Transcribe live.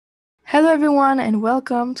Hello, everyone, and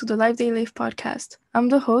welcome to the Life They Live podcast. I'm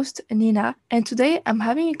the host, Nina, and today I'm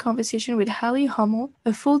having a conversation with Halle Homel,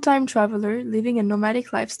 a full-time traveler living a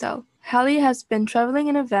nomadic lifestyle. Halle has been traveling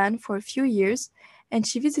in a van for a few years, and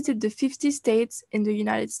she visited the 50 states in the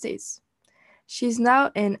United States. She's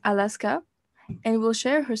now in Alaska and will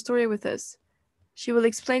share her story with us. She will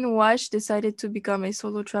explain why she decided to become a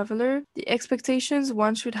solo traveler, the expectations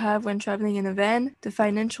one should have when traveling in a van, the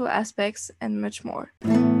financial aspects, and much more.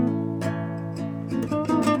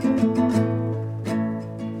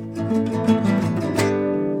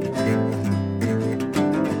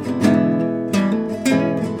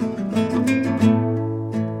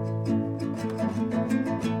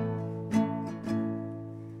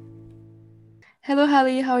 Hello,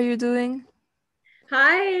 Halle, how are you doing?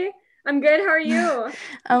 Hi, I'm good. How are you?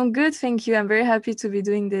 I'm good, thank you. I'm very happy to be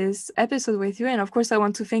doing this episode with you. And of course, I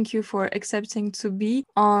want to thank you for accepting to be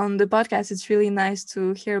on the podcast. It's really nice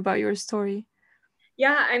to hear about your story.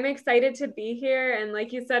 Yeah, I'm excited to be here. And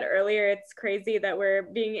like you said earlier, it's crazy that we're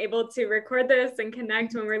being able to record this and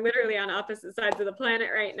connect when we're literally on opposite sides of the planet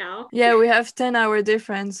right now. Yeah, we have 10-hour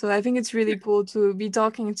difference. So I think it's really cool to be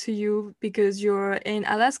talking to you because you're in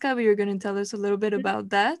Alaska, but you're going to tell us a little bit about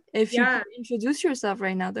that. If you could Yeah. introduce yourself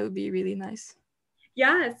right now, that would be really nice.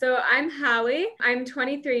 Yeah, so I'm Halle. I'm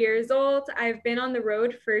 23 years old. I've been on the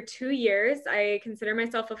road for 2 years. I consider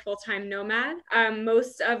myself a full-time nomad.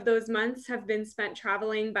 Most of those months have been spent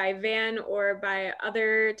traveling by van or by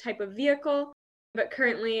other type of vehicle. But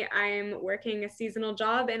currently, I'm working a seasonal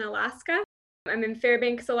job in Alaska. I'm in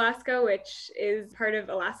Fairbanks, Alaska, which is part of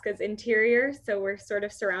Alaska's interior. So we're sort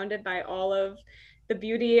of surrounded by all of the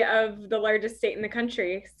beauty of the largest state in the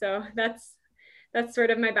country. So that's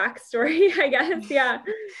sort of my backstory, I guess. Yeah.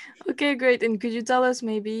 Okay, great. And could you tell us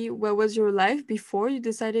maybe what was your life before you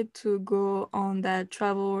decided to go on that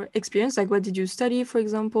travel experience? Like, what did you study, for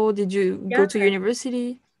example? Did you go Yeah. to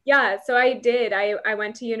university? Yeah, so I did. I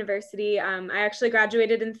went to university. I actually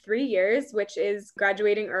graduated in 3 years, which is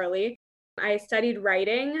graduating early. I studied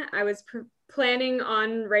writing. I was planning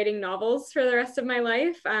on writing novels for the rest of my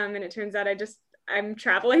life. And it turns out I'm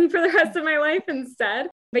traveling for the rest of my life instead.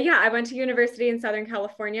 But yeah, I went to university in Southern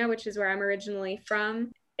California, which is where I'm originally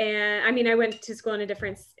from. And I mean, I went to school in a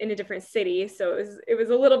different city, so it was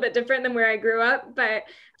a little bit different than where I grew up, but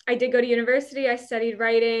I did go to university. I studied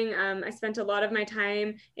writing. I spent a lot of my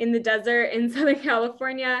time in the desert in Southern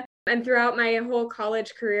California. And throughout my whole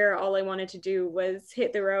college career, all I wanted to do was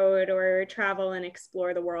hit the road or travel and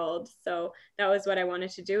explore the world. So that was what I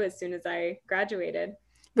wanted to do as soon as I graduated.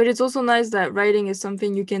 But it's also nice that writing is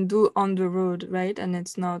something you can do on the road, right? And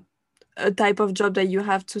it's not a type of job that you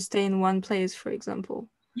have to stay in one place, for example.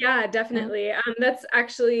 Yeah, Yeah. definitely. That's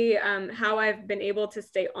actually how I've been able to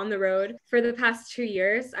stay on the road for the past 2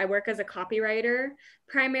 years. I work as a copywriter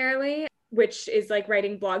primarily, which is like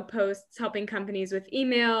writing blog posts, helping companies with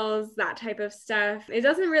emails, that type of stuff. It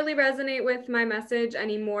doesn't really resonate with my message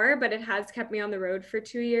anymore, but it has kept me on the road for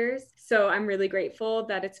 2 years. So I'm really grateful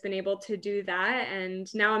that it's been able to do that.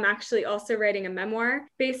 And now I'm actually also writing a memoir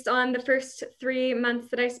based on the first 3 months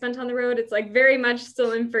that I spent on the road. It's like very much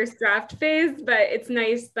still in first draft phase, but it's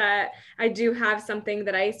nice that I do have something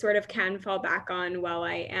that I sort of can fall back on while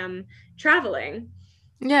I am traveling.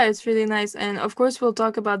 Yeah, it's really nice. And of course, we'll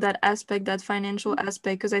talk about that aspect, that financial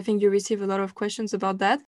aspect, because I think you receive a lot of questions about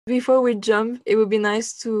that. Before we jump, it would be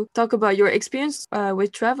nice to talk about your experience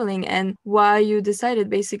with traveling and why you decided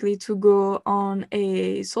basically to go on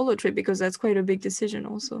a solo trip, because that's quite a big decision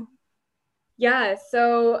also. Yeah,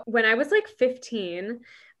 so when I was like 15,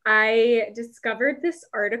 I discovered this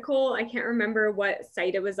article. I can't remember what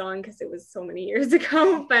site it was on because it was so many years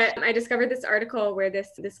ago, but I discovered this article where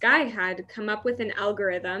this guy had come up with an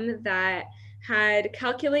algorithm that had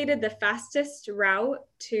calculated the fastest route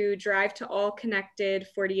to drive to all connected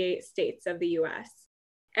 48 states of the US.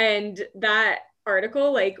 And that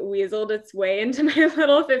article like weaseled its way into my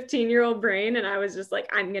little 15-year-old brain, and I was just like,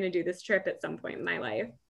 I'm going to do this trip at some point in my life.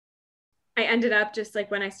 I ended up just like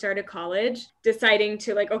when I started college, deciding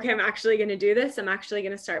to like, okay, I'm actually going to do this. I'm actually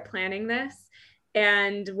going to start planning this.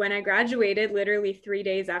 And when I graduated, literally 3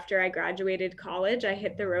 days after I graduated college, I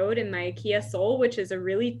hit the road in my Kia Soul, which is a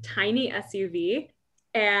really tiny SUV.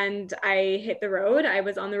 And I hit the road. I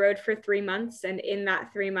was on the road for 3 months. And in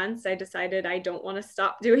that 3 months, I decided I don't want to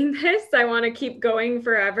stop doing this. I want to keep going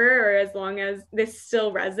forever or as long as this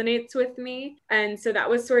still resonates with me. And so that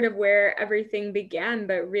was sort of where everything began.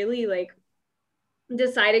 But really, like,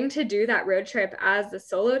 deciding to do that road trip as a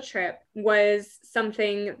solo trip was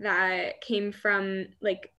something that came from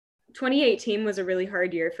like 2018 was a really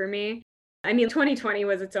hard year for me. I mean, 2020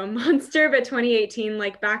 was its own monster, but 2018,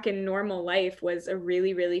 like back in normal life, was a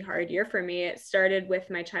really, really hard year for me. It started with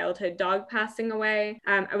my childhood dog passing away.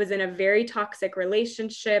 I was in a very toxic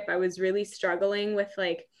relationship. I was really struggling with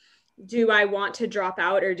like, do I want to drop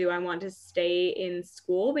out or do I want to stay in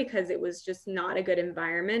school? Because it was just not a good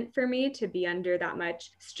environment for me to be under that much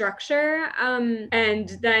structure. And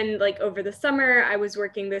then, like, over the summer, I was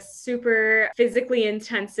working this super physically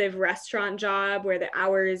intensive restaurant job where the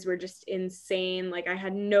hours were just insane. Like, I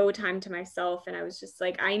had no time to myself. And I was just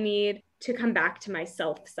like, I need to come back to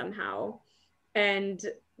myself somehow. And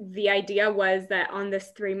the idea was that on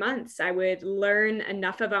this 3 months, I would learn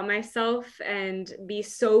enough about myself and be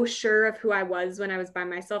so sure of who I was when I was by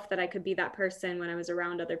myself that I could be that person when I was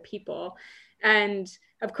around other people. And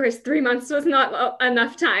of course, 3 months was not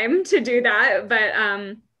enough time to do that.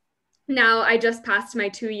 But now I just passed my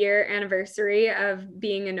 2-year anniversary of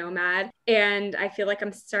being a nomad. And I feel like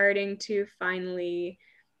I'm starting to finally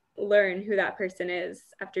learn who that person is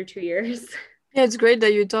after 2 years. Yeah, it's great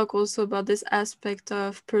that you talk also about this aspect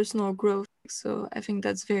of personal growth. So I think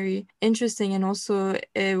that's very interesting, and also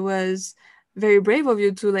it was very brave of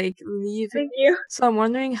you to like leave. Thank you. So I'm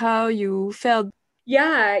wondering how you felt.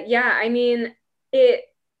 Yeah. I mean, it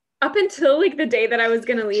up until like the day that I was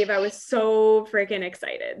gonna leave, I was so freaking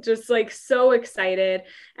excited, just like so excited.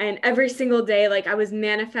 And every single day, like I was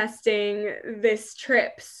manifesting this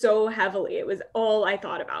trip so heavily. It was all I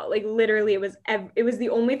thought about. Like literally, it was the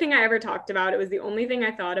only thing I ever talked about. It was the only thing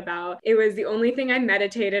I thought about. It was the only thing I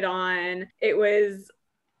meditated on.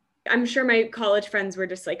 I'm sure my college friends were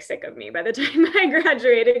just like sick of me by the time I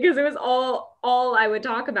graduated because it was all I would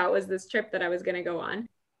talk about was this trip that I was going to go on.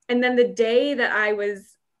 And then the day that I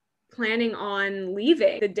was planning on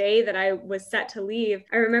leaving, the day that I was set to leave,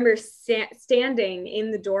 I remember standing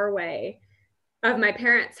in the doorway of my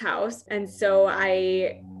parents' house. And so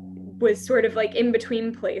I was sort of like in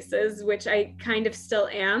between places, which I kind of still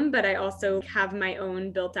am, but I also have my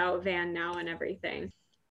own built out van now and everything.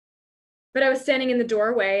 But I was standing in the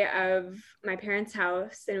doorway of my parents'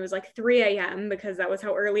 house and it was like 3 a.m. because that was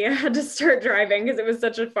how early I had to start driving because it was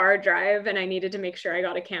such a far drive and I needed to make sure I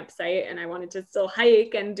got a campsite and I wanted to still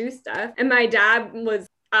hike and do stuff. And my dad was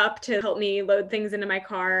up to help me load things into my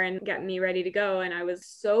car and get me ready to go. And I was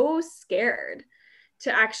so scared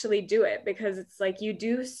to actually do it because it's like you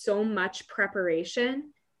do so much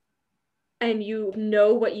preparation and you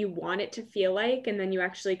know what you want it to feel like, and then you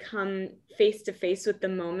actually come face to face with the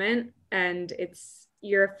moment and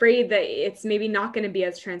you're afraid that it's maybe not going to be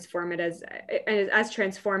as transformative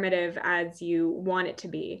as you want it to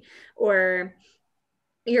be, or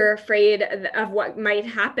you're afraid of what might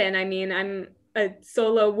happen. I mean, I'm a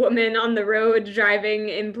solo woman on the road driving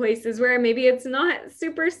in places where maybe it's not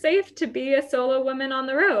super safe to be a solo woman on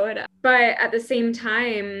the road, but at the same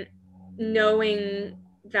time knowing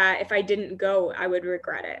that if I didn't go, I would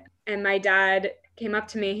regret it. And my dad came up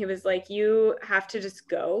to me. He was like, you have to just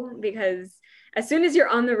go because as soon as you're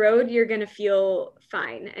on the road, you're going to feel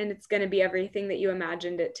fine and it's going to be everything that you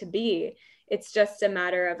imagined it to be. It's just a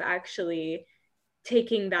matter of actually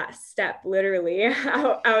taking that step literally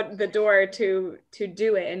out the door to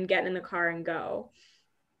do it and get in the car and go.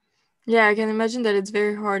 Yeah, I can imagine that it's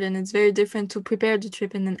very hard and it's very different to prepare the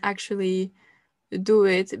trip and then actually do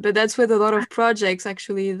it. But that's with a lot of projects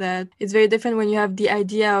actually, that it's very different when you have the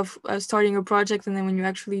idea of starting a project and then when you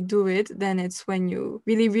actually do it, then it's when you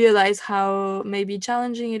really realize how maybe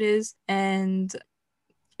challenging it is. And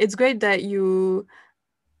it's great that you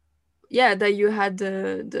had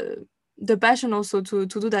the passion also to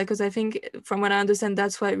do that, because I think from what I understand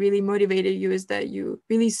that's what really motivated you, is that you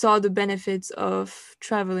really saw the benefits of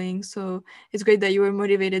traveling. So it's great that you were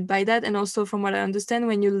motivated by that. And also from what I understand,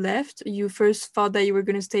 when you left, you first thought that you were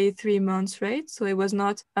going to stay 3 months, right? So it was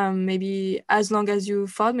not maybe as long as you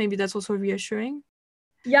thought. Maybe that's also reassuring.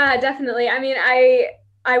 Yeah, definitely. I mean,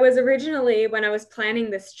 I was originally, when I was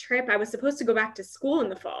planning this trip, I was supposed to go back to school in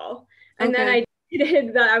the fall. And then Okay. I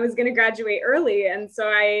decided that I was going to graduate early. And so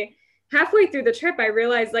halfway through the trip, I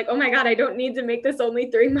realized like, oh my God, I don't need to make this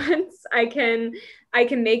only 3 months. I can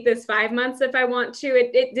make this 5 months if I want to.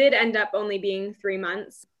 It did end up only being 3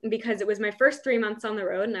 months because it was my first 3 months on the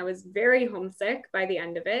road and I was very homesick by the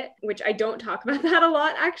end of it, which I don't talk about that a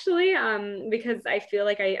lot actually, because I feel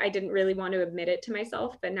like I didn't really want to admit it to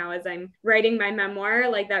myself. But now as I'm writing my memoir,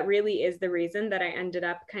 like that really is the reason that I ended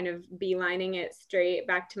up kind of beelining it straight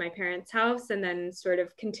back to my parents' house and then sort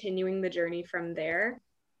of continuing the journey from there.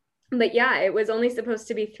 But yeah, it was only supposed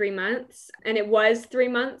to be 3 months and it was 3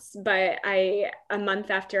 months, but a month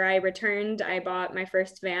after I returned, I bought my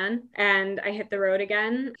first van and I hit the road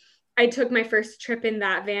again. I took my first trip in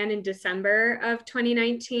that van in December of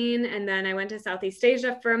 2019. And then I went to Southeast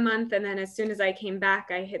Asia for a month. And then as soon as I came back,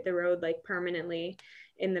 I hit the road like permanently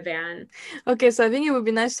in the van. Okay, so I think it would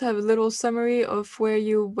be nice to have a little summary of where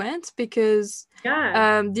you went because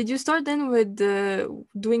Yeah. did you start then with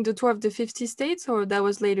doing the tour of the 50 states or that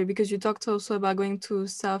was later because you talked also about going to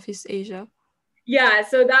Southeast Asia? Yeah,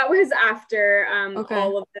 so that was after Okay.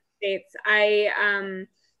 all of the states.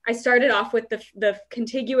 I started off with the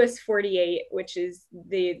contiguous 48, which is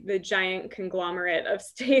the giant conglomerate of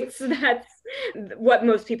states. That's what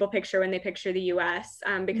most people picture when they picture the US,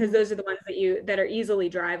 because Mhm. those are the ones that are easily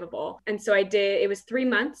drivable. And so I did. It was 3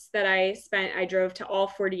 months that I spent. I drove to all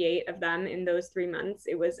 48 of them in those 3 months.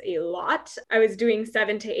 It was a lot. I was doing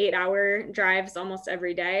 7 to 8 hour drives almost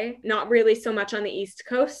every day. Not really so much on the East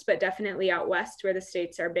Coast, but definitely out west where the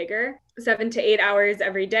states are bigger. 7 to 8 hours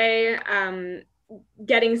every day.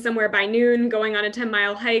 Getting somewhere by noon, going on a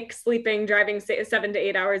 10-mile hike, sleeping, driving 7 to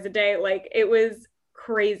 8 hours a day. Like it was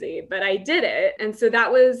crazy, but I did it. And so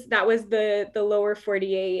that was the lower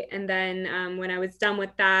 48. And then when I was done with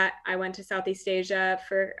that, I went to Southeast Asia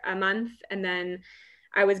for a month, and then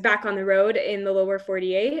I was back on the road in the lower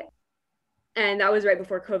 48. And that was right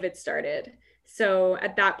before COVID started. So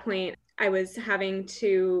at that point, I was having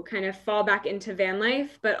to kind of fall back into van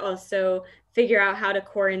life, but also figure out how to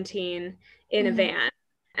quarantine in a Mhm. van.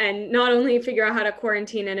 And not only figure out how to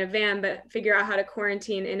quarantine in a van, but figure out how to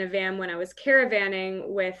quarantine in a van when I was caravanning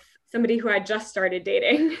with somebody who I just started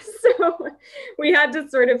dating. So we had to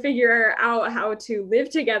sort of figure out how to live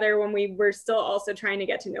together when we were still also trying to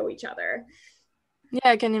get to know each other. Yeah,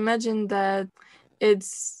 I can imagine that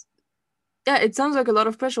it's yeah, it sounds like a lot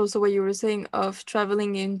of pressure. Also, what you were saying of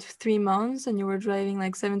traveling in 3 months and you were driving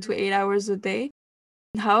like 7 to 8 hours a day.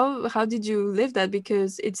 How did you live that?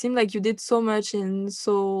 Because it seemed like you did so much in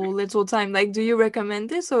so little time. Like, do you recommend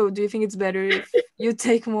this, or do you think it's better if you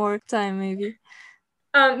take more time, maybe?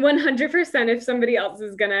 100% if somebody else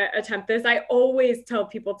is going to attempt this, I always tell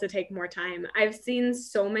people to take more time. I've seen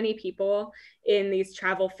so many people in these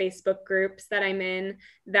travel Facebook groups that I'm in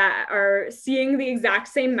that are seeing the exact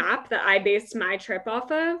same map that I based my trip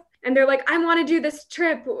off of. And they're like, I want to do this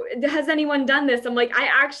trip. Has anyone done this? I'm like, I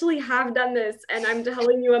actually have done this. And I'm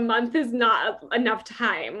telling you, a month is not enough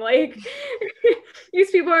time. Like,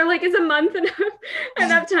 these people are like, is a month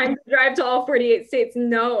enough time to drive to all 48 states?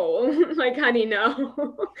 No. Like, honey,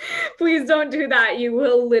 no. Please don't do that. You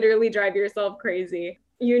will literally drive yourself crazy.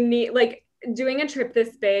 You need, like, doing a trip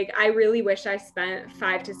this big, I really wish I spent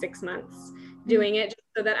 5 to 6 months Mhm. doing it just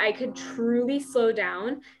so that I could truly slow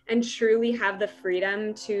down and truly have the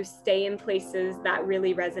freedom to stay in places that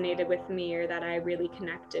really resonated with me or that I really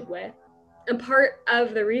connected with. A part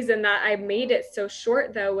of the reason that I made it so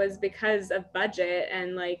short though was because of budget,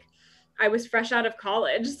 and like I was fresh out of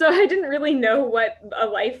college, so I didn't really know what a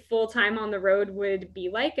life full time on the road would be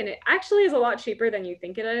like, and it actually is a lot cheaper than you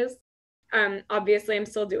think it is. Obviously, I'm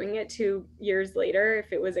still doing it 2 years later.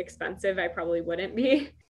 If it was expensive, I probably wouldn't be.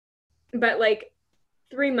 But like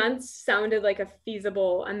 3 months sounded like a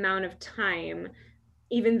feasible amount of time.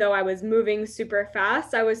 Even though I was moving super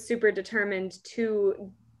fast, I was super determined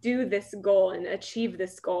to do this goal and achieve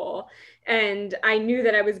this goal. And I knew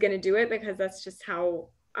that I was going to do it because that's just how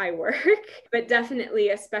I work. But definitely,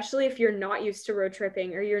 especially if you're not used to road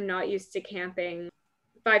tripping or you're not used to camping,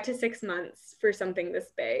 5 to 6 months for something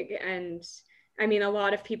this big. And I mean, a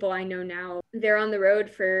lot of people I know now, they're on the road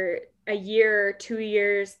for a year, 2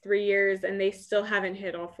 years, 3 years, and they still haven't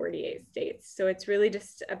hit all 48 states. So it's really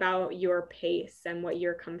just about your pace and what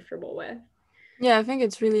you're comfortable with. Yeah, I think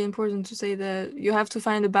it's really important to say that you have to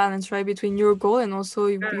find a balance, right, between your goal and also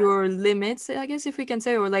Yeah, your limits, I guess, if we can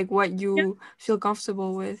say, or like what yeah, you feel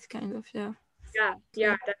comfortable with, kind of. Yeah. yeah,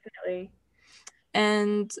 yeah, Okay. definitely.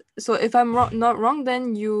 And so, if I'm not wrong,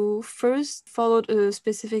 then you first followed a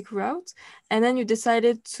specific route, and then you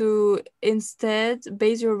decided to instead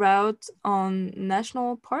base your route on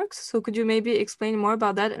national parks. So, could you maybe explain more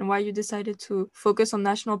about that and why you decided to focus on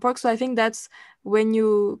national parks? So, I think that's when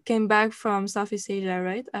you came back from Southeast Asia,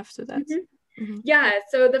 right? After that. Mhm. Mm-hmm. Yeah,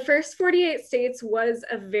 so the first 48 states was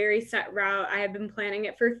a very set route. I had been planning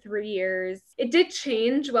it for 3 years. It did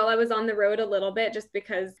change while I was on the road a little bit, just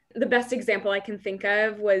because the best example I can think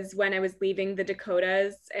of was when I was leaving the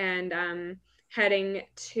Dakotas and heading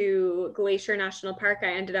to Glacier National Park.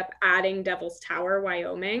 I ended up adding Devil's Tower,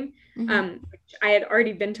 Wyoming. Mm-hmm. Which I had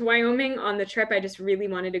already been to Wyoming on the trip. I just really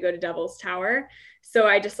wanted to go to Devil's Tower. So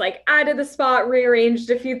I just like added the spot,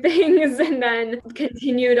 rearranged a few things, and then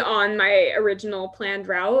continued on my original planned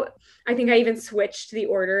route. I think I even switched the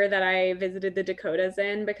order that I visited the Dakotas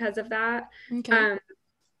in because of that. Okay. Um,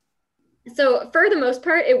 So for the most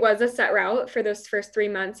part, it was a set route for those first 3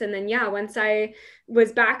 months. And then, yeah, once I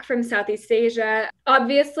was back from Southeast Asia,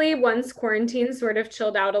 obviously, once quarantine sort of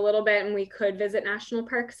chilled out a little bit and we could visit national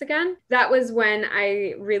parks again, that was when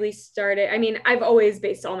I really started. I mean, I've always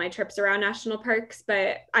based all my trips around national parks,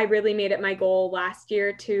 but I really made it my goal last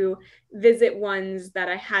year to visit ones that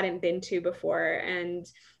I hadn't been to before. And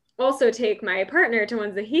also take my partner to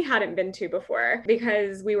ones that he hadn't been to before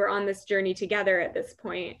because we were on this journey together at this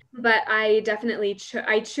point. But I definitely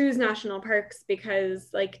I choose national parks because,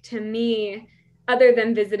 like, to me, other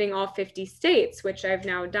than visiting all 50 states, which I've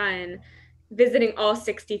now done, visiting all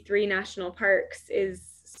 63 national parks is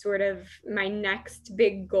sort of my next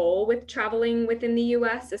big goal with traveling within the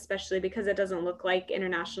US, especially because it doesn't look like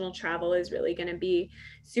international travel is really going to be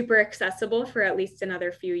super accessible for at least another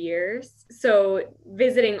few years. So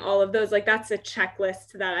visiting all of those, like, that's a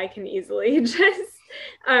checklist that I can easily just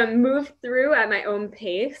move through at my own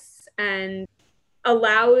pace, and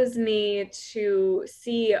allows me to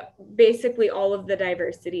see basically all of the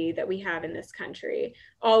diversity that we have in this country,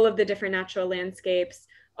 all of the different natural landscapes,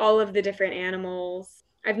 all of the different animals.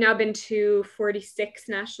 I've now been to 46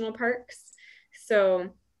 national parks.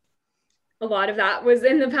 So a lot of that was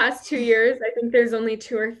in the past 2 years. I think there's only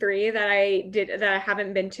two or three that I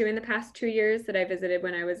haven't been to in the past 2 years that I visited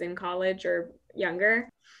when I was in college or younger.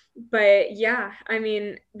 But yeah, I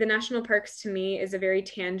mean, the national parks to me is a very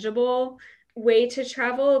tangible way to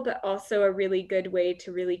travel, but also a really good way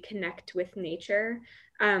to really connect with nature.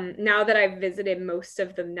 Now that I've visited most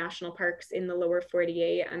of the national parks in the lower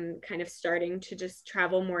 48, I'm kind of starting to just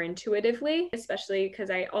travel more intuitively, especially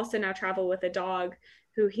because I also now travel with a dog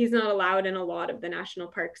who he's not allowed in a lot of the national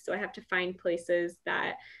parks. So I have to find places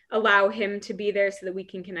that allow him to be there so that we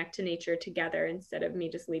can connect to nature together instead of me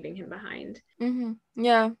just leaving him behind. Mm-hmm.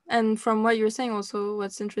 Yeah, and from what you're saying, also,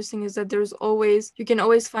 what's interesting is that you can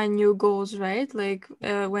always find new goals, right? Like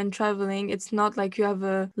when traveling, it's not like you have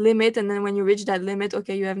a limit, and then when you reach that limit,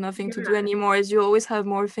 okay, you have nothing to do Yeah. anymore. Is you always have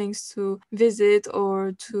more things to visit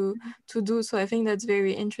or to do. So I think that's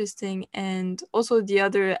very interesting. And also the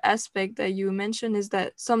other aspect that you mentioned is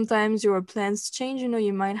that sometimes your plans change. You know,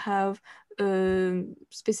 you might have a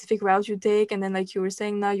specific route you take, and then like you were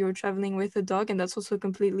saying, now you're traveling with a dog, and that's also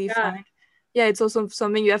completely Yeah. fine. Yeah, it's also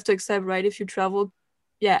something you have to accept, right? If you travel,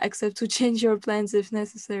 yeah, accept to change your plans if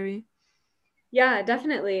necessary. Yeah,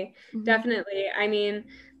 definitely. Mm-hmm. Definitely. I mean,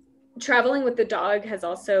 traveling with the dog has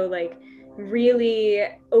also like really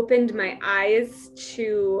opened my eyes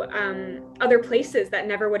to other places that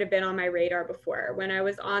never would have been on my radar before. When I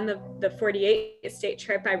was on the 48 state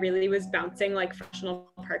trip, I really was bouncing like from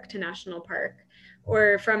national park to national park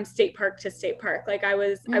or from state park to state park. Like I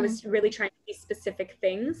Mm-hmm. was really trying to see specific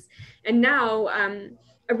things. And now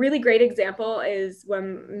a really great example is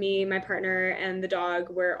when me, my partner, and the dog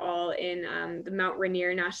were all in the Mount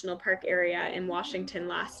Rainier National Park area in Washington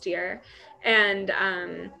last year. And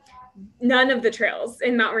none of the trails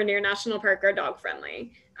in Mount Rainier National Park are dog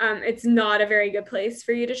friendly. It's not a very good place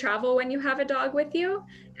for you to travel when you have a dog with you.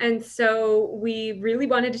 And so we really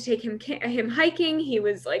wanted to take him hiking. He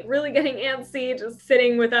was like really getting antsy, just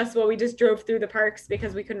sitting with us while we just drove through the parks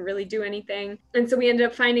because we couldn't really do anything. And so we ended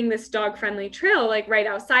up finding this dog friendly trail like right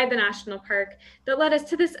outside the national park that led us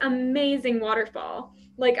to this amazing waterfall.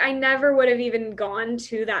 Like I never would have even gone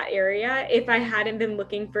to that area if I hadn't been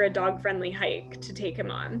looking for a dog friendly hike to take him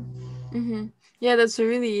on. Mm-hmm. Yeah, that's a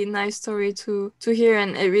really nice story to hear,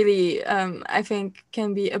 and it really I think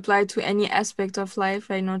can be applied to any aspect of life,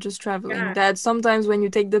 right? Not just traveling. Yeah. That sometimes when you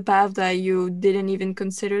take the path that you didn't even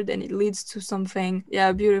consider, then it leads to something,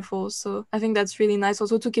 yeah, beautiful. So I think that's really nice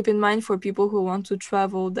also to keep in mind for people who want to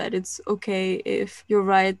travel that it's okay if your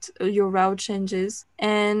route changes.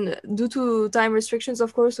 And due to time restrictions,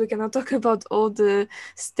 of course, we cannot talk about all the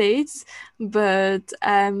states, but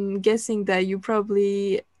I'm guessing that you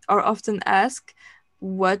probably are often asked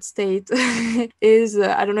what state is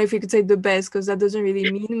I don't know if you could say the best because that doesn't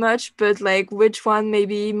really mean much, but like which one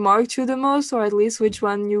maybe marked you the most, or at least which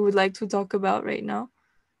one you would like to talk about right now.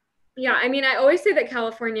 Yeah, I mean, I always say that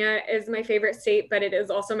California is my favorite state, but it is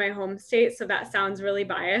also my home state, so that sounds really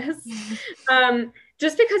biased.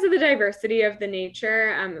 Just because of the diversity of the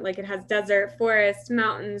nature, like it has desert, forest,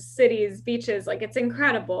 mountains, cities, beaches, like it's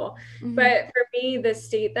incredible. Hmm. But for me, the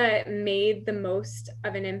state that made the most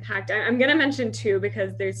of an impact, I'm going to mention two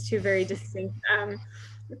because there's two very distinct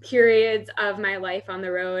periods of my life on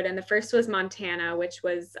the road. And the first was Montana, which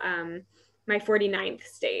was my 49th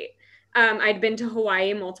state. I'd been to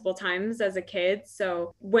Hawaii multiple times as a kid.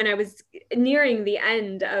 So when I was nearing the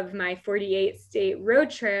end of my 48 state road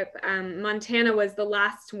trip, Montana was the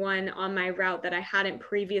last one on my route that I hadn't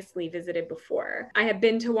previously visited before. I had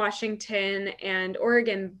been to Washington and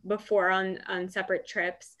Oregon before on separate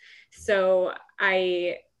trips. So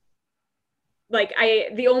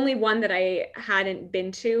the only one that I hadn't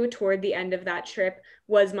been to toward the end of that trip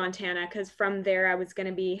was Montana, because from there I was going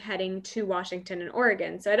to be heading to Washington and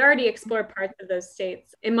Oregon. So I'd already explored parts of those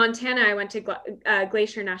states. In Montana, I went to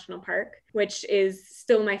Glacier National Park, which is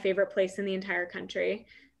still my favorite place in the entire country.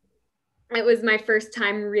 It was my first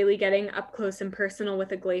time really getting up close and personal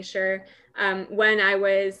with a glacier. When I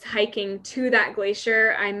was hiking to that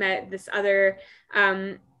glacier, I met this other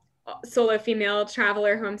solo female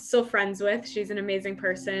traveler who I'm still friends with. She's an amazing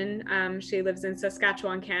person. She lives in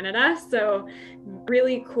Saskatchewan, Canada. So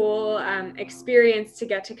really cool experience to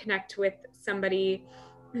get to connect with somebody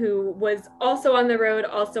who was also on the road,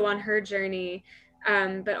 also on her journey,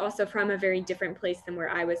 but also from a very different place than where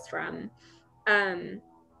I was from.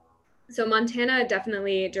 So Montana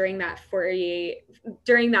definitely during that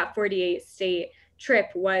 48 state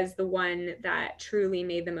trip was the one that truly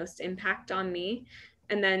made the most impact on me.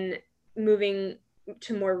 And then moving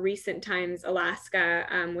to more recent times, Alaska,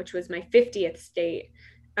 which was my 50th state,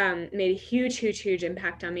 made a huge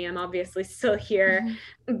impact on me. I'm obviously still here,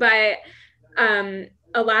 but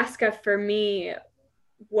Alaska for me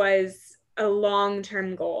was a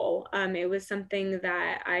long-term goal. It was something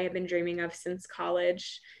that I have been dreaming of since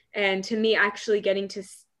college. And to me, actually getting to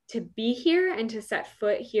be here and to set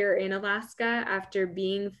foot here in Alaska after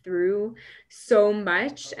being through so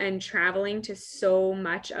much and traveling to so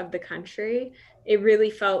much of the country, it really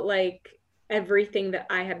felt like everything that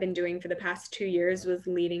I have been doing for the past 2 years was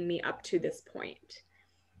leading me up to this point.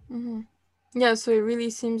 Mm-hmm. Yeah, so it really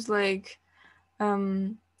seems like,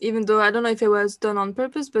 even though I don't know if it was done on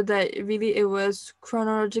purpose, but that really it was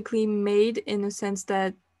chronologically made in a sense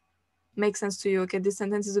that makes sense to you. Okay, this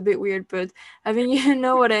sentence is a bit weird, but I mean, you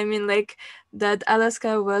know what I mean. Like that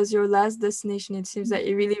Alaska was your last destination. It seems that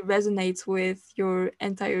it really resonates with your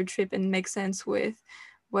entire trip and makes sense with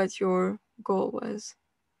what your goal was.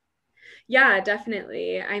 Yeah,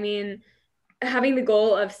 definitely. I mean, having the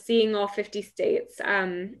goal of seeing all 50 states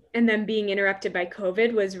and then being interrupted by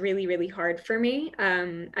COVID was really hard for me.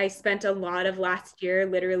 I spent a lot of last year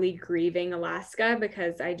literally grieving Alaska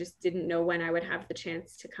because I just didn't know when I would have the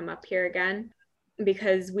chance to come up here again,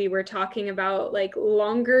 because we were talking about like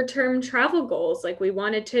longer term travel goals. Like we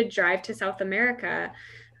wanted to drive to South America,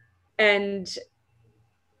 and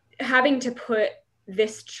having to put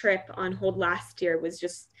this trip on hold last year was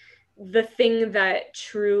just the thing that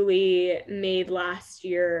truly made last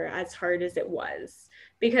year as hard as it was,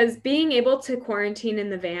 because being able to quarantine in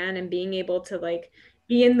the van and being able to like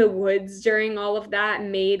be in the woods during all of that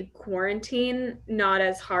made quarantine not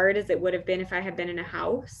as hard as it would have been if I had been in a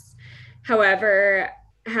house. However,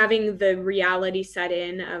 having the reality set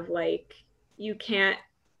in of like you can't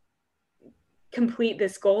complete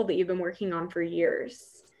this goal that you've been working on for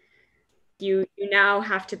years, you now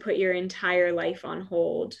have to put your entire life on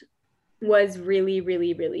hold, was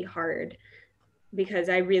really hard, because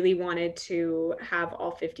I really wanted to have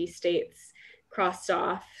all 50 states crossed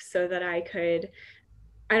off so that I could,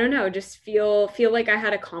 I don't know, just feel like I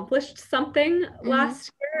had accomplished something Mm-hmm.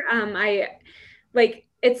 last year. I like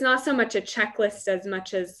it's not so much a checklist as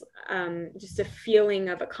much as just a feeling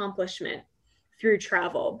of accomplishment through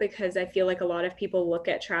travel, because I feel like a lot of people look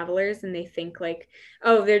at travelers and they think like,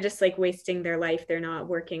 oh, they're just like wasting their life, they're not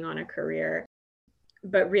working on a career.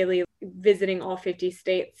 But really visiting all 50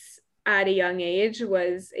 states at a young age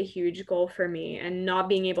was a huge goal for me, and not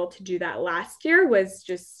being able to do that last year was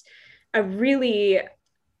just a really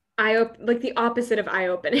like the opposite of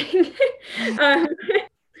eye-opening. um,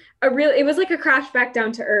 it was like a crash back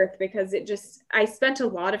down to earth, because I spent a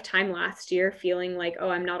lot of time last year feeling like, oh,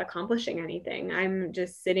 I'm not accomplishing anything, I'm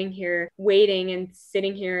just sitting here waiting and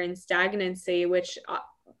sitting here in stagnancy, which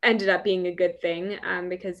ended up being a good thing,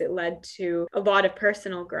 because it led to a lot of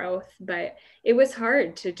personal growth. But it was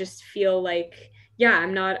hard to just feel like, yeah,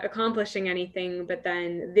 I'm not accomplishing anything, but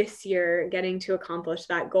then this year getting to accomplish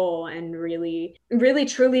that goal and really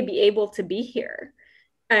truly be able to be here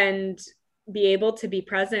and be able to be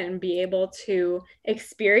present and be able to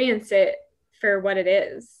experience it for what it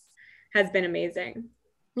is has been amazing.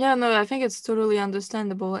 Yeah, no, I think it's totally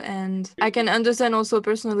understandable. And I can understand also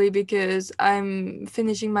personally because I'm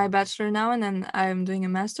finishing my bachelor now and then I'm doing a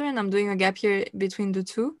master and I'm doing a gap year between the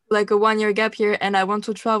two, like a 1 year gap year. And I want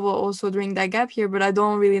to travel also during that gap year, but I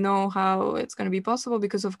don't really know how it's going to be possible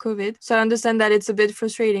because of COVID. So I understand that it's a bit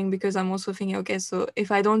frustrating because I'm also thinking, okay, so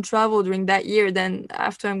if I don't travel during that year, then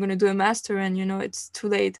after I'm going to do a master and, it's too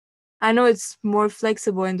late. I know it's more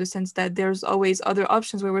flexible in the sense that there's always other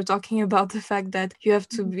options where we're talking about the fact that you have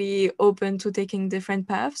to be open to taking different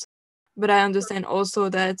paths. But I understand also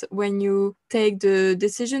that when you take the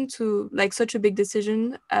decision to, like, such a big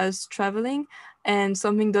decision as traveling and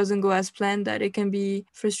something doesn't go as planned, that it can be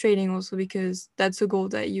frustrating also because that's a goal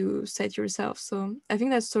that you set yourself. So I think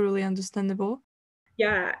that's totally understandable.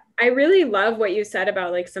 Yeah, I really love what you said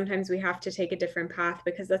about like sometimes we have to take a different path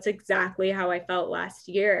because that's exactly how I felt last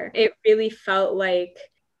year. It really felt like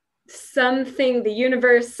something, the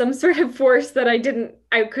universe, some sort of force that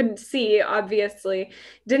I couldn't see, obviously,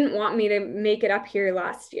 didn't want me to make it up here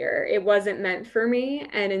last year. It wasn't meant for me.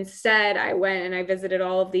 And instead, I went and I visited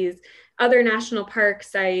all of these other national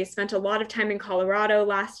parks. I spent a lot of time in Colorado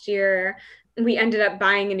last year. We ended up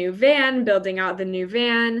buying a new van, building out the new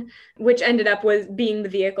van, which ended up was being the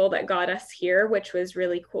vehicle that got us here, which was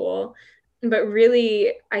really cool. But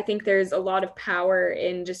really, I think there's a lot of power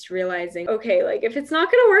in just realizing, okay, like if it's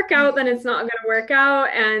not going to work out, then it's not going to work out.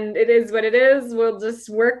 And it is what it is. We'll just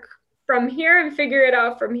work from here and figure it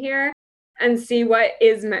out from here and see what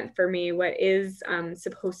is meant for me, what is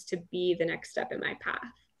supposed to be the next step in my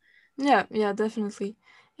path. Yeah, yeah, definitely.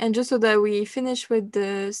 And just so that we finish with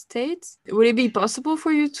the states, would it be possible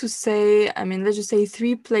for you to say, I mean, let's just say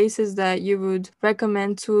 3 places that you would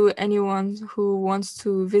recommend to anyone who wants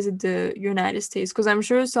to visit the United States? Because I'm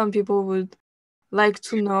sure some people would like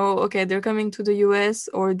to know, okay, they're coming to the US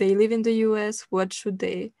or they live in the US, what should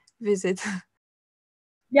they visit?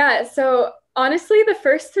 Yeah, so honestly, the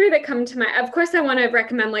first three that come to mind, of course, I want to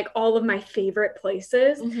recommend like all of my favorite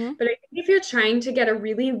places, Mm-hmm. but I think if you're trying to get a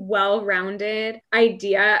really well-rounded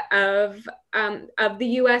idea of the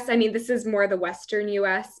US, I mean, this is more the Western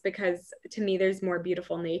US because to me, there's more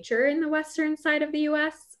beautiful nature in the Western side of the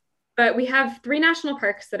US. But we have three national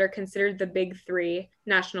parks that are considered the big three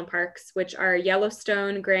national parks, which are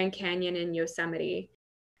Yellowstone, Grand Canyon, and Yosemite.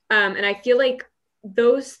 And I feel like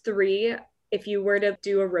those three, if you were to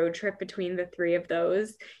do a road trip between the three of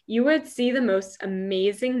those, you would see the most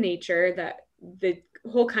amazing nature that the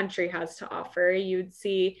whole country has to offer. You'd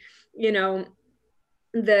see, you know,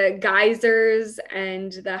 the geysers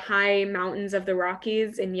and the high mountains of the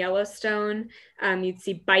Rockies in Yellowstone. You'd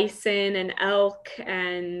see bison and elk,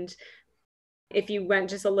 and if you went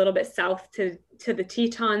just a little bit south to the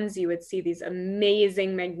Tetons, you would see these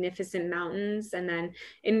amazing, magnificent mountains. And then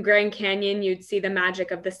in Grand Canyon, you'd see the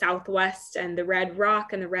magic of the Southwest and the red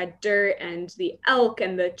rock and the red dirt and the elk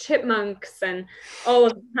and the chipmunks and all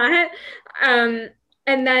of that. And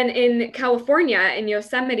then in California, in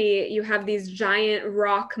Yosemite, you have these giant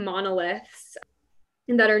rock monoliths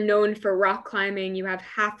that are known for rock climbing. You have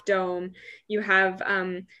Half Dome, you have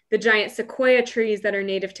the giant sequoia trees that are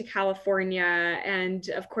native to California, and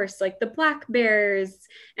of course, like the black bears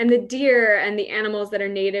and the deer and the animals that are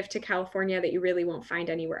native to California that you really won't find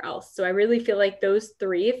anywhere else. So I really feel like those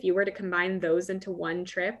three, if you were to combine those into one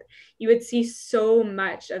trip, you would see so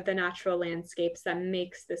much of the natural landscapes that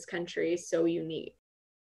makes this country so unique.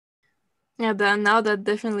 Yeah, then now that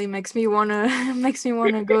definitely makes me wanna makes me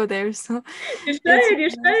wanna go there. So You it's should, you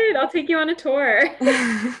nice. should. I'll take you on a tour.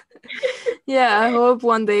 Yeah, I hope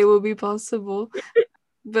one day will be possible.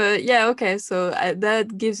 But yeah, okay, so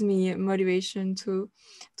that gives me motivation to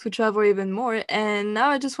travel even more. And now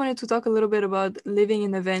I just wanted to talk a little bit about living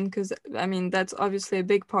in a van because I mean that's obviously a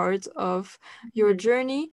big part of your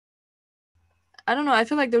journey. I don't know, I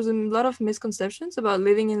feel like there's a lot of misconceptions about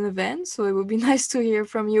living in a van, so it would be nice to hear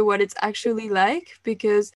from you what it's actually like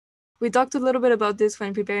because we talked a little bit about this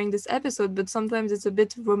when preparing this episode, but sometimes it's a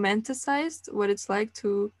bit romanticized what it's like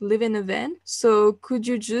to live in a van. So could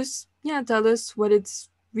you just, yeah, tell us what it's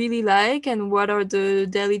really like and what are the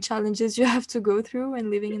daily challenges you have to go through when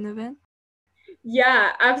living in a van?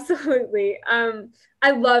 Yeah, absolutely. I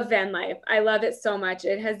love van life. I love it so much.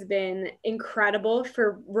 It has been incredible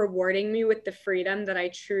for rewarding me with the freedom that I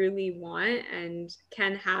truly want and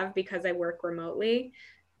can have because I work remotely.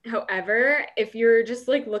 However, if you're just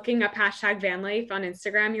like looking up hashtag van life on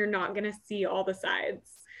Instagram, you're not going to see all the sides.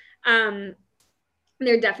 Um,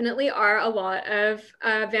 There definitely are a lot of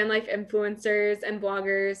van life influencers and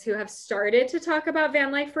bloggers who have started to talk about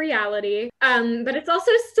van life reality, but it's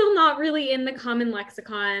also still not really in the common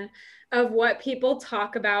lexicon of what people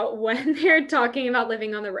talk about when they're talking about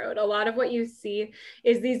living on the road. A lot of what you see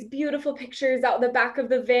is these beautiful pictures out the back of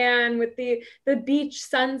the van with the beach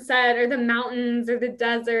sunset or the mountains or the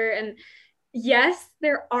desert. And yes,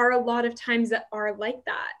 there are a lot of times that are like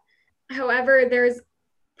that. However, there's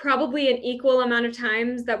probably an equal amount of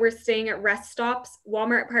times that we're staying at rest stops,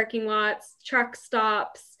 Walmart parking lots, truck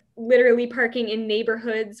stops, literally parking in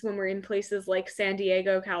neighborhoods when we're in places like San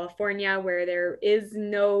Diego, California, where there is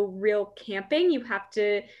no real camping. You have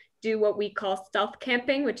to do what we call stealth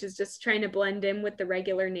camping, which is just trying to blend in with the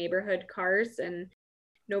regular neighborhood cars, and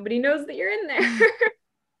nobody knows that you're in there.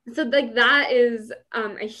 So like that is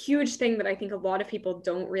a huge thing that I think a lot of people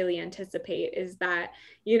don't really anticipate, is that,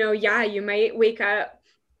 yeah, you might wake up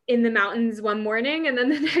in the mountains one morning and then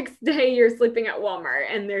the next day you're sleeping at Walmart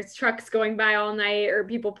and there's trucks going by all night or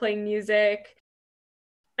people playing music.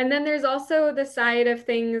 And then there's also the side of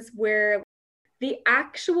things where the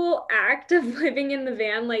actual act of living in the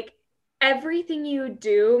van, like everything you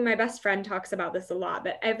do, my best friend talks about this a lot,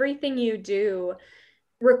 but everything you do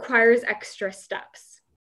requires extra steps.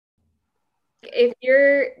 If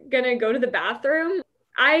you're gonna go to the bathroom,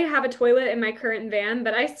 I have a toilet in my current van,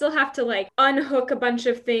 but I still have to like unhook a bunch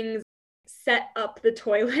of things, set up the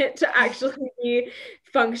toilet to actually be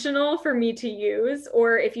functional for me to use.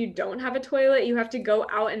 Or if you don't have a toilet, you have to go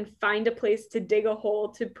out and find a place to dig a hole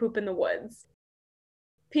to poop in the woods.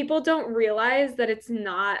 People don't realize that it's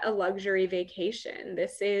not a luxury vacation.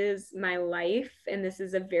 This is my life, and this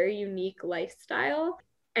is a very unique lifestyle.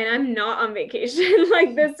 And I'm not on vacation.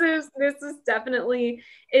 Like this is definitely,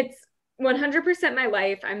 it's 100% my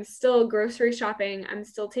life. I'm still grocery shopping. I'm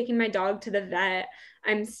still taking my dog to the vet.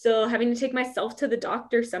 I'm still having to take myself to the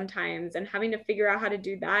doctor sometimes and having to figure out how to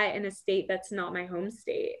do that in a state that's not my home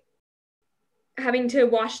state. Having to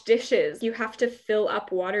wash dishes, you have to fill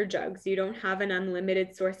up water jugs. You don't have an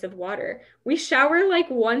unlimited source of water. We shower like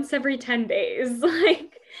once every 10 days.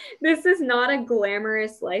 Like, this is not a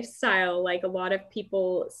glamorous lifestyle like a lot of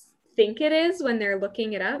people think it is when they're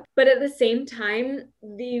looking it up. But at the same time,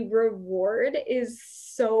 the reward is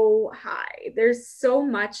so high. There's so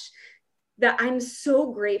much that I'm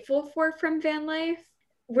so grateful for from van life,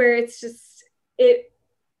 where it's just, it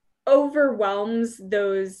overwhelms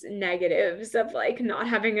those negatives of like not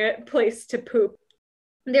having a place to poop.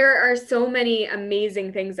 There are so many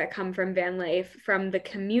amazing things that come from van life, from the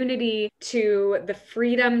community to the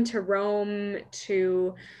freedom to roam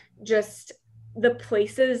to just the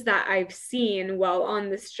places that I've seen while on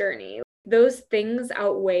this journey. Those things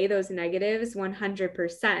outweigh those negatives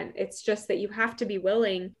 100%. It's just that you have to be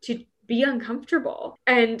willing to be uncomfortable.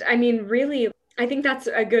 And I mean, really, I think that's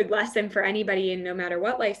a good lesson for anybody, and no matter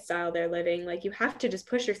what lifestyle they're living. Like, you have to just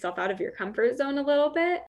push yourself out of your comfort zone a little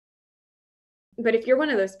bit. But if you're one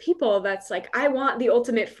of those people that's like, I want the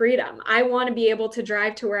ultimate freedom, I want to be able to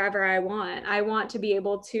drive to wherever I want to be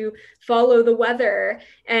able to follow the weather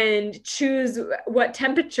and choose what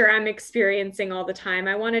temperature I'm experiencing all the time.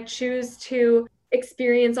 I want to choose to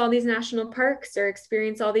experience all these national parks or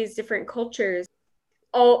experience all these different cultures.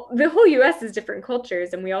 The whole US is different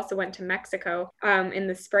cultures, and we also went to Mexico in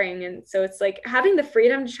the spring. And so it's like having the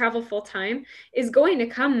freedom to travel full time is going to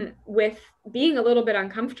come with being a little bit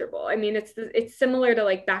uncomfortable. I mean, it's similar to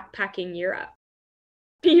like backpacking Europe.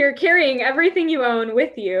 You're carrying everything you own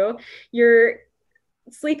with you. You're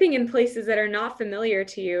sleeping in places that are not familiar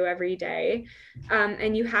to you every day,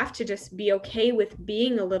 and you have to just be okay with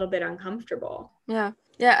being a little bit uncomfortable.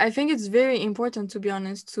 Yeah, I think it's very important, to be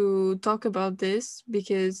honest, to talk about this,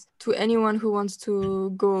 because to anyone who wants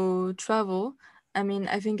to go travel, I mean,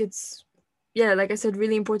 I think it's, yeah, like I said,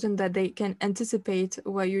 really important that they can anticipate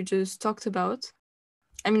what you just talked about.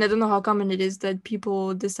 I mean, I don't know how common it is that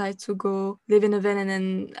people decide to go live in a van and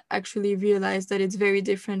then actually realize that it's very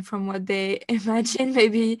different from what they imagine.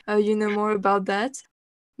 Maybe you know more about that.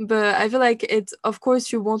 But I feel like it's, of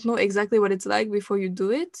course, you won't know exactly what it's like before you do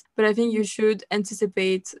it. But I think you should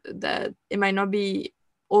anticipate that it might not be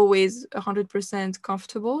always 100%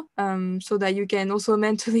 comfortable, so that you can also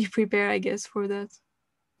mentally prepare, I guess, for that.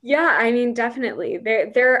 Yeah, I mean, definitely.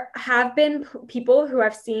 There have been people who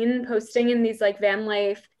I've seen posting in these like van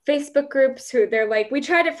life Facebook groups who they're like, we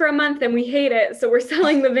tried it for a month and we hate it, so we're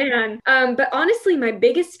selling the van. But honestly, my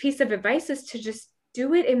biggest piece of advice is to just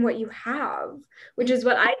do it in what you have, which is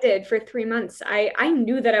what I did for 3 months. I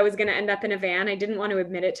knew that I was going to end up in a van. I didn't want to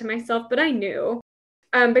admit it to myself, but I knew.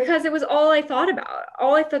 Because it was all I thought about.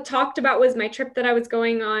 All I talked about was my trip that I was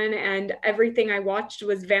going on, and everything I watched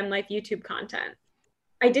was van life YouTube content.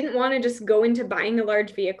 I didn't want to just go into buying a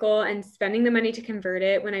large vehicle and spending the money to convert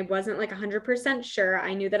it when I wasn't like 100% sure.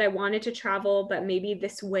 I knew that I wanted to travel, but maybe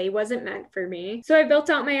this way wasn't meant for me. So I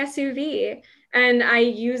built out my SUV and I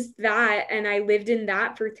used that and I lived in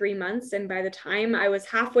that for 3 months. And by the time I was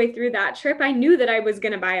halfway through that trip, I knew that I was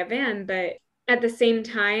going to buy a van. But at the same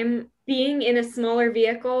time, being in a smaller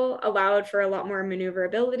vehicle allowed for a lot more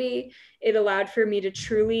maneuverability. It allowed for me to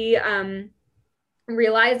truly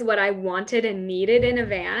realize what I wanted and needed in a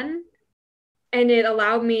van. And it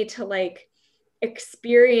allowed me to like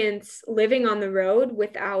experience living on the road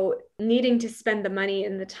without needing to spend the money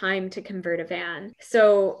and the time to convert a van.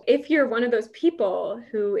 So if you're one of those people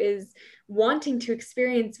who is wanting to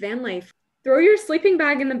experience van life, throw your sleeping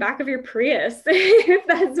bag in the back of your Prius if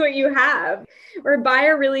that's what you have, or buy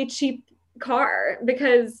a really cheap car,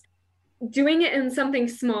 because doing it in something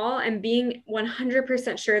small and being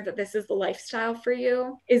 100% sure that this is the lifestyle for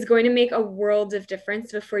you is going to make a world of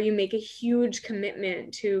difference before you make a huge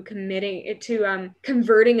commitment to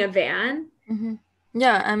converting a van. Mm-hmm.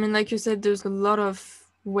 Yeah, I mean, like you said, there's a lot of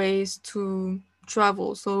ways to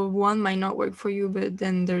travel. So one might not work for you, but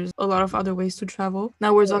then there's a lot of other ways to travel.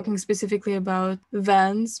 Now we're talking specifically about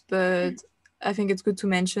vans, but I think it's good to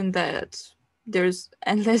mention that there's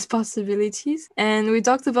endless possibilities. And we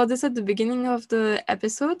talked about this at the beginning of the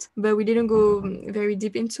episode, but we didn't go very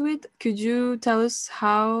deep into it. Could you tell us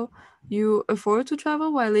how you afford to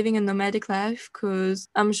travel while living a nomadic life? Because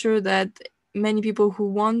I'm sure that many people who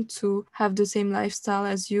want to have the same lifestyle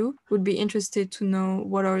as you would be interested to know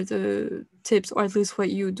what are the tips, or at least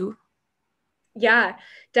what you do. Yeah,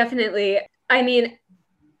 definitely. I mean,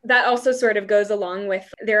 that also sort of goes along with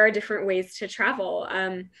there are different ways to travel.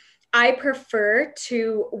 I prefer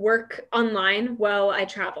to work online while I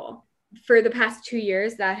travel. For the past 2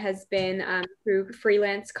 years, that has been through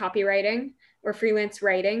freelance copywriting or freelance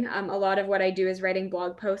writing. A lot of what I do is writing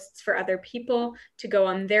blog posts for other people to go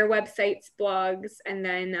on their websites, blogs, and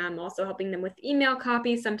then also helping them with email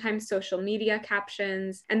copy, sometimes social media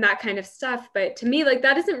captions and that kind of stuff. But to me, like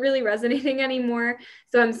that isn't really resonating anymore.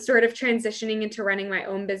 So I'm sort of transitioning into running my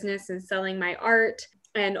own business and selling my art,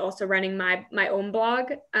 and also running my own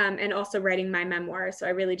blog, and also writing my memoir. So I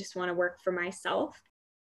really just want to work for myself.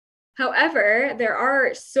 However, there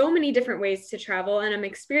are so many different ways to travel, and I'm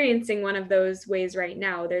experiencing one of those ways right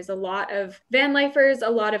now. There's a lot of van lifers, a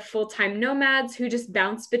lot of full-time nomads who just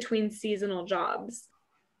bounce between seasonal jobs.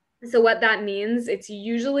 So what that means, it's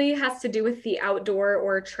usually has to do with the outdoor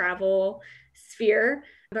or travel sphere.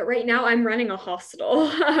 But right now I'm running a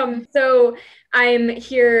hostel. So I'm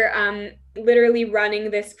here literally running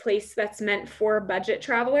this place that's meant for budget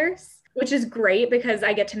travelers, which is great because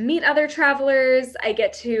I get to meet other travelers. I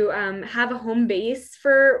get to have a home base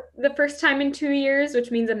for the first time in 2 years,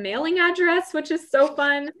 which means a mailing address, which is so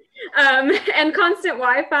fun, and constant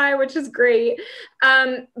Wi-Fi, which is great.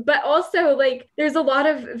 But also, like, there's a lot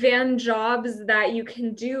of van jobs that you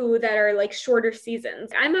can do that are like shorter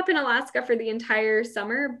seasons. I'm up in Alaska for the entire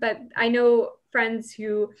summer, but I know friends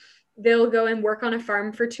who they'll go and work on a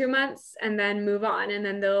farm for 2 months and then move on. And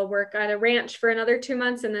then they'll work at a ranch for another 2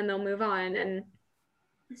 months and then they'll move on. And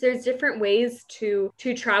so there's different ways to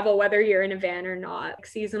travel, whether you're in a van or not.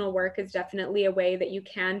 Seasonal work is definitely a way that you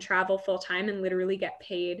can travel full time and literally get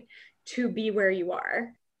paid to be where you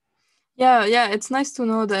are. Yeah, it's nice to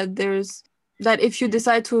know that if you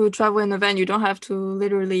decide to travel in a van, you don't have to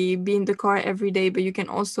literally be in the car every day, but you can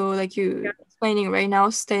also, like you explaining right now,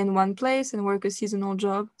 stay in one place and work a seasonal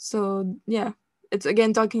job. So yeah, it's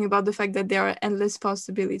again talking about the fact that there are endless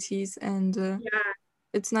possibilities, and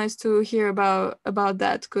it's nice to hear about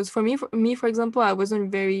that, because for me, for example, I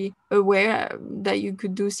wasn't very aware that you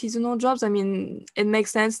could do seasonal jobs. I mean, it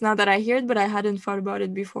makes sense now that I hear it, but I hadn't thought about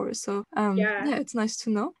it before. So yeah, it's nice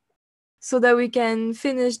to know. So that we can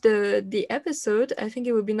finish the episode, I think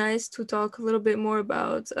it would be nice to talk a little bit more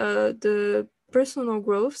about the personal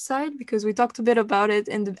growth side, because we talked a bit about it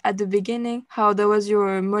at the beginning, how that was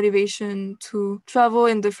your motivation to travel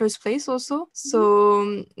in the first place also.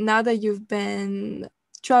 So now that you've been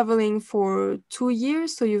traveling for 2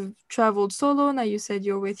 years, so you've traveled solo, now you said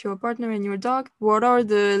you're with your partner and your dog, what are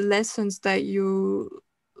the lessons that you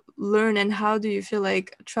learn, and how do you feel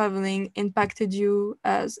like traveling impacted you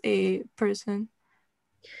as a person?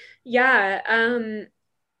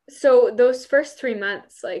 So those first 3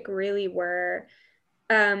 months like really were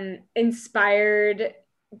inspired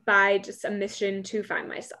by just a mission to find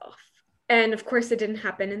myself. And of course it didn't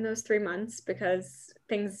happen in those 3 months because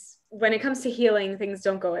things, when it comes to healing, things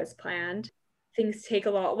don't go as planned. Things take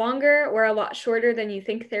a lot longer or a lot shorter than you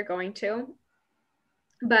think they're going to.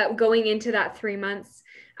 But going into that 3 months,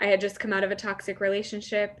 I had just come out of a toxic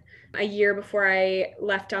relationship. A year before I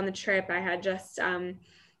left on the trip, I had just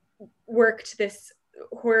worked this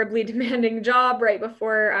horribly demanding job right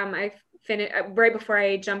before right before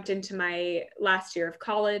I jumped into my last year of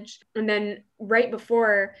college. And then right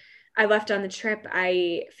before I left on the trip,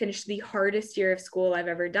 I finished the hardest year of school I've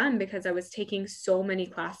ever done because I was taking so many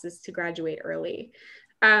classes to graduate early.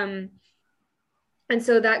 And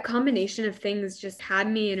so that combination of things just had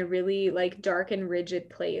me in a really like dark and rigid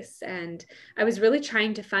place. And I was really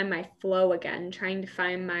trying to find my flow again, trying to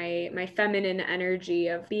find my feminine energy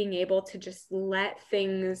of being able to just let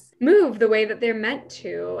things move the way that they're meant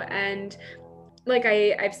to. And like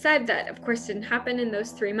I've said, that of course didn't happen in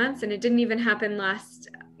those 3 months, and it didn't even happen last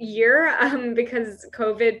year because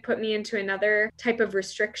COVID put me into another type of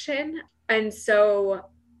restriction. And so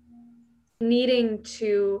needing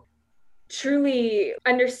to truly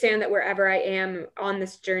understand that wherever I am on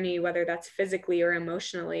this journey, whether that's physically or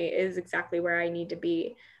emotionally, is exactly where I need to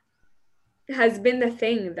be, has been the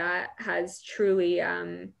thing that has truly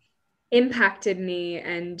impacted me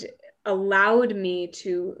and allowed me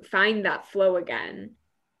to find that flow again.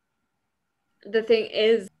 The thing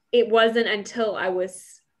is, it wasn't until I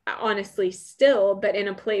was honestly still, but in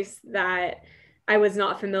a place that I was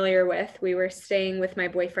not familiar with. We were staying with my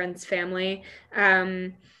boyfriend's family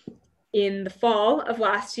in the fall of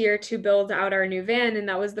last year to build out our new van. And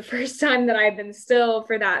that was the first time that I had been still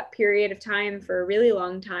for that period of time, for a really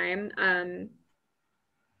long time. And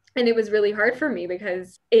it was really hard for me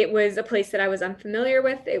because it was a place that I was unfamiliar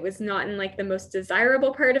with. It was not in like the most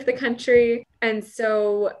desirable part of the country. And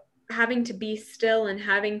so having to be still and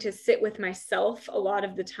having to sit with myself a lot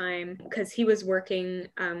of the time, because he was working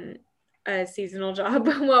a seasonal job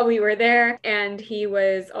while we were there, and he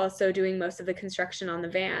was also doing most of the construction on the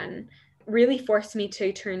van, really forced me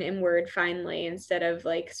to turn inward finally, instead of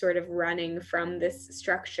like sort of running from this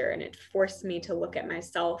structure. And it forced me to look at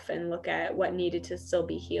myself and look at what needed to still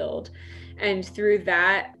be healed. And through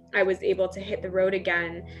that, I was able to hit the road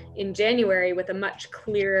again in January with a much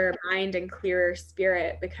clearer mind and clearer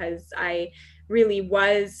spirit, because I really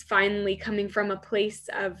was finally coming from a place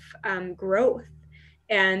of growth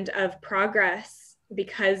and of progress,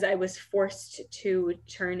 because I was forced to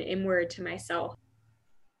turn inward to myself.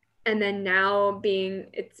 And then now,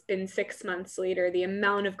 it's been 6 months later, the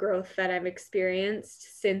amount of growth that I've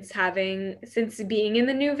experienced since being in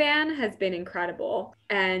the new van has been incredible.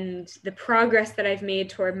 And the progress that I've made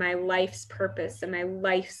toward my life's purpose and my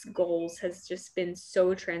life's goals has just been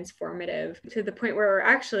so transformative, to the point where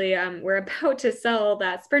we're about to sell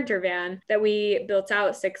that Sprinter van that we built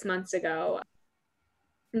out 6 months ago,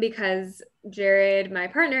 because Jared, my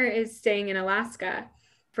partner, is staying in Alaska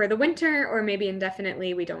for the winter, or maybe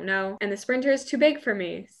indefinitely, we don't know. And the Sprinter is too big for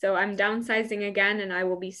me. So I'm downsizing again, and I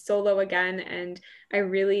will be solo again. And I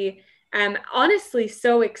really am honestly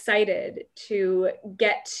so excited to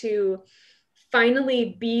get to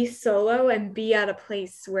finally be solo and be at a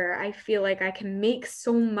place where I feel like I can make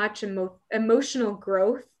so much emotional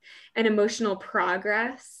growth and emotional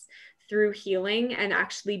progress through healing, and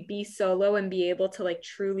actually be solo and be able to like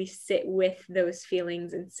truly sit with those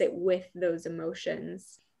feelings and sit with those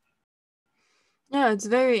emotions. Yeah, it's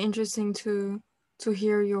very interesting to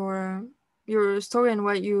hear your story and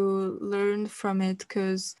what you learned from it,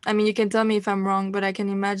 because I mean, you can tell me if I'm wrong, but I can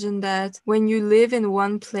imagine that when you live in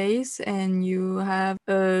one place and you have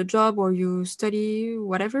a job or you study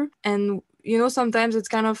whatever, and sometimes it's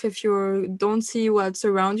kind of, if you don't see what's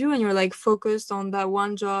around you and you're like focused on that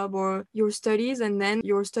one job or your studies, and then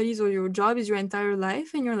your studies or your job is your entire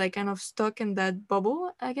life, and you're like kind of stuck in that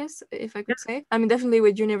bubble, I guess, if I could say. I mean, definitely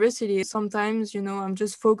with university, sometimes, I'm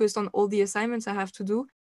just focused on all the assignments I have to do.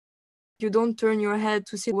 You don't turn your head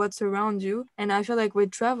to see what's around you. And I feel like with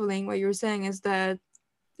traveling, what you're saying is that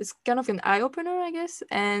it's kind of an eye-opener, I guess.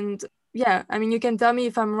 And yeah, I mean, you can tell me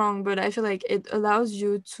if I'm wrong, but I feel like it allows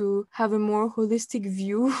you to have a more holistic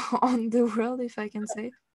view on the world, if I can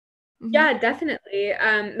say. Yeah, definitely.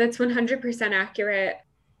 That's 100% accurate.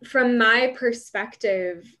 From my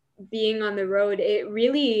perspective, being on the road,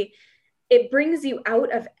 it brings you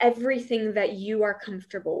out of everything that you are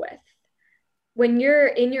comfortable with. When you're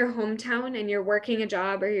in your hometown and you're working a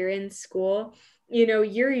job or you're in school,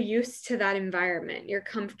 you're used to that environment. You're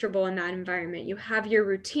comfortable in that environment. You have your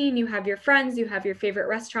routine, you have your friends, you have your favorite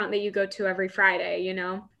restaurant that you go to every Friday.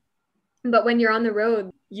 But when you're on the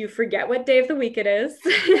road, you forget what day of the week it is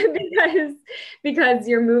because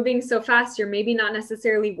you're moving so fast. You're maybe not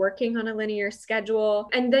necessarily working on a linear schedule.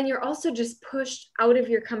 And then you're also just pushed out of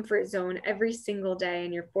your comfort zone every single day,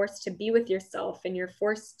 and you're forced to be with yourself, and you're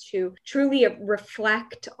forced to truly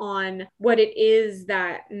reflect on what it is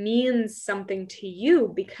that means something to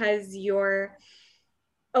you, because you're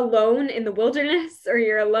alone in the wilderness, or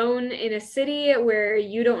you're alone in a city where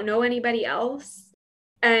you don't know anybody else.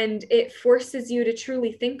 And it forces you to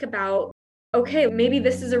truly think about, okay, maybe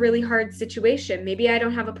this is a really hard situation. Maybe I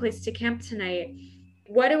don't have a place to camp tonight.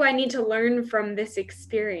 What do I need to learn from this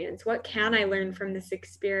experience? What can I learn from this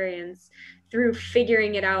experience through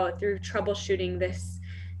figuring it out, through troubleshooting this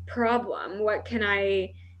problem? What can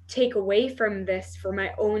I take away from this for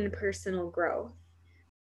my own personal growth?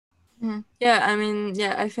 Yeah, I mean,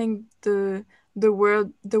 yeah, I think the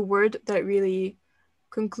word that really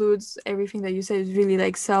concludes everything that you said is really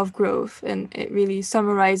like self-growth, and it really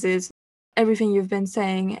summarizes everything you've been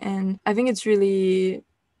saying. And I think it's really,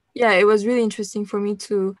 yeah, it was really interesting for me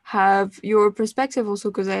to have your perspective also,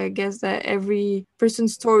 because I guess that every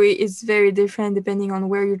person's story is very different depending on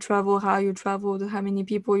where you travel, how you traveled, how many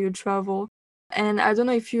people you travel. And I don't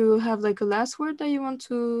know if you have like a last word that you want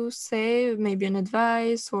to say, maybe an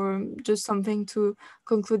advice or just something to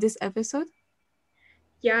conclude this episode.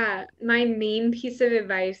 Yeah, my main piece of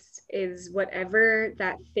advice is whatever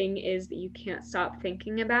that thing is that you can't stop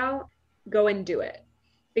thinking about, go and do it.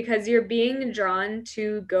 Because you're being drawn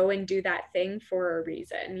to go and do that thing for a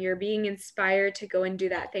reason. You're being inspired to go and do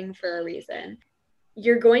that thing for a reason.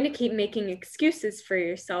 You're going to keep making excuses for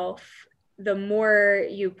yourself the more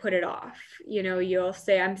you put it off. You know, you'll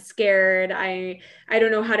say, I'm scared. I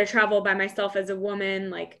don't know how to travel by myself as a woman.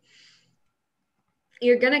 Like,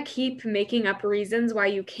 you're going to keep making up reasons why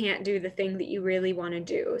you can't do the thing that you really want to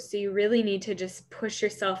do. So you really need to just push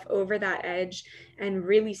yourself over that edge and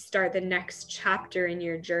really start the next chapter in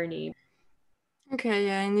your journey. Okay,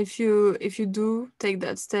 yeah, and if you do take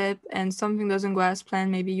that step and something doesn't go as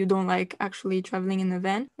planned, maybe you don't like actually traveling in a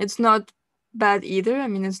van, it's not bad either. I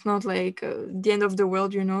mean, it's not like the end of the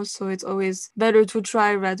world, so it's always better to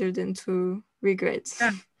try rather than to regret.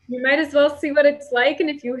 Yeah. You might as well see what it's like. And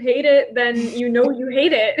if you hate it, then you know you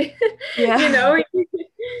hate it. You Yeah. know?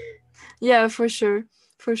 Yeah, for sure.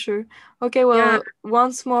 For sure. Okay, Yeah. well,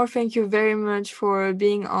 once more, thank you very much for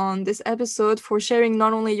being on this episode, for sharing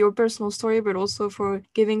not only your personal story, but also for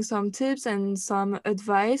giving some tips and some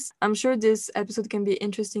advice. I'm sure this episode can be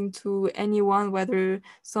interesting to anyone, whether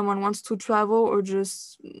someone wants to travel or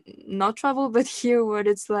just not travel, but hear what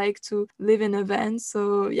it's like to live in a van.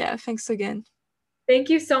 So, yeah, thanks again. Thank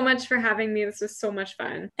you so much for having me. This was so much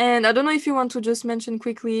fun. And I don't know if you want to just mention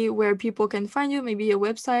quickly where people can find you, maybe a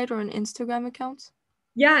website or an Instagram account.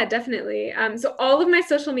 Yeah, definitely. So all of my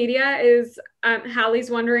social media is Halle's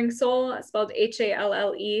Wandering Soul, spelled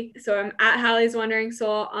Halle. So I'm at Halle's Wandering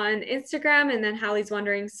Soul on Instagram, and then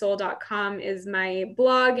halleswanderingsoul.com is my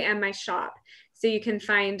blog and my shop. So you can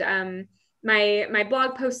find my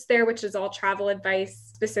blog posts there, which is all travel advice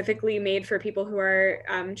specifically made for people who are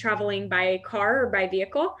traveling by car or by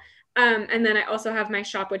vehicle. And then I also have my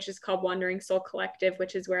shop, which is called Wandering Soul Collective,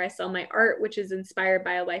 which is where I sell my art, which is inspired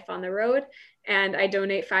by a life on the road. And I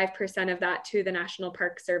donate 5% of that to the National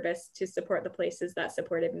Park Service to support the places that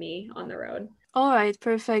supported me on the road. All right,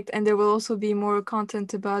 perfect. And there will also be more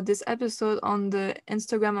content about this episode on the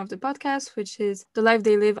Instagram of the podcast, which is the Life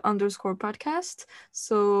They Live _podcast.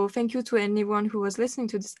 So thank you to anyone who was listening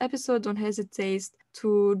to this episode. Don't hesitate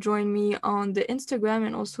to join me on the Instagram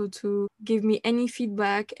and also to give me any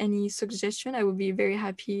feedback, any suggestion. I would be very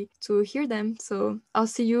happy to hear them. So I'll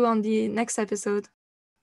see you on the next episode.